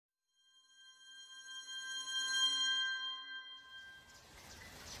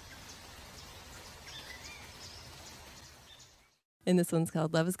And this one's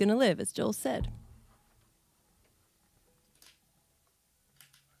called Love Is Gonna Live, as Joel said.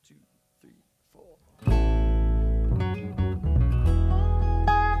 2, 3, 4.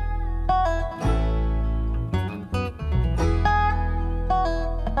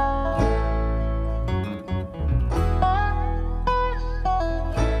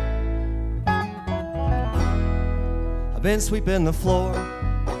 I've been sweeping the floor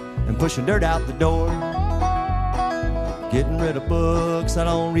and pushing dirt out the door, getting rid of books I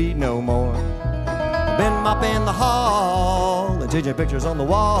don't read no more. I've been mopping the hall and changing pictures on the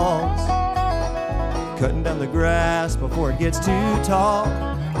walls, cutting down the grass before it gets too tall.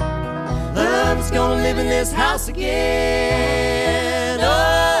 Love is gonna live in this house again.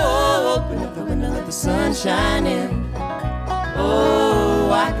 Oh, open up the window, let the sun shine in. Oh,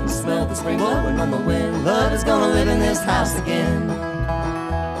 I can smell the spring blowing on the wind. Love is gonna live in this house again.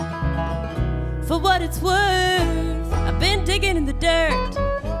 For what it's worth, I've been digging in the dirt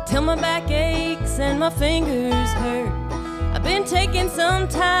till my back aches and my fingers hurt. I've been taking some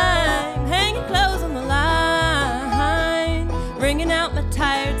time, hanging clothes on the line, wringing out my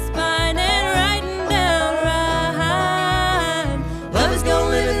tired spine and writing down rhyme. Love is gonna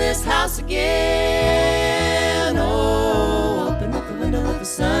live in this house again. Oh, open up the window, let the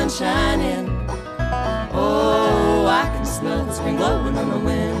sun shine in. Oh, I can smell the spring blowing on the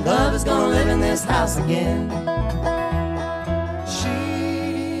wind. Love is gonna live in this house again. She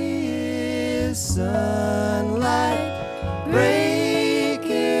is sunlight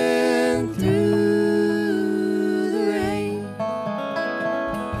breaking through the rain.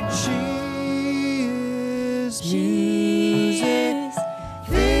 She is music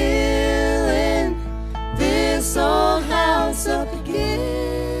filling this old house up again.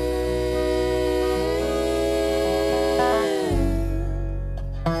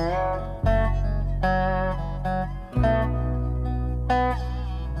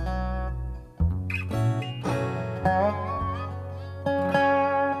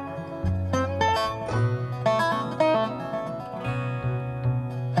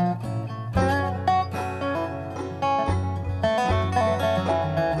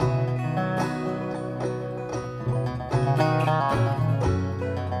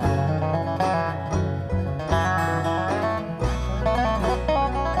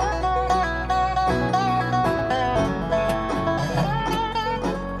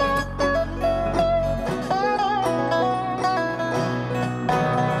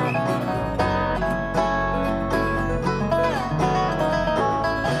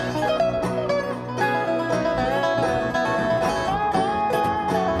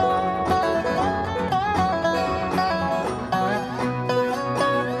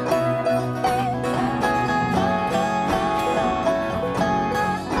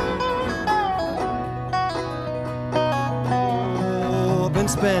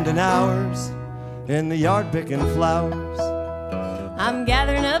 Spending hours in the yard picking flowers. I'm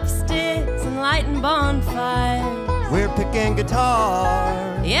gathering up sticks and lighting bonfires. We're picking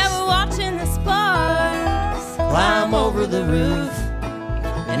guitars. Yeah, we're watching the sparks Climb over the roof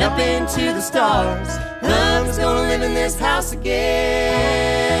and up into the stars. Love is gonna live in this house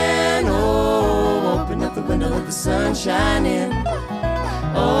again. Oh, open up the window, let the sun shine in.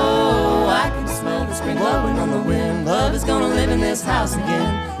 Oh, I can smell the spring blowing on the wind. Love is gonna live in this house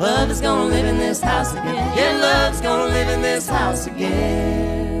again. Love is gonna live in this house again. Yeah, love's gonna live in this house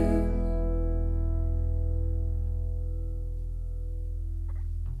again.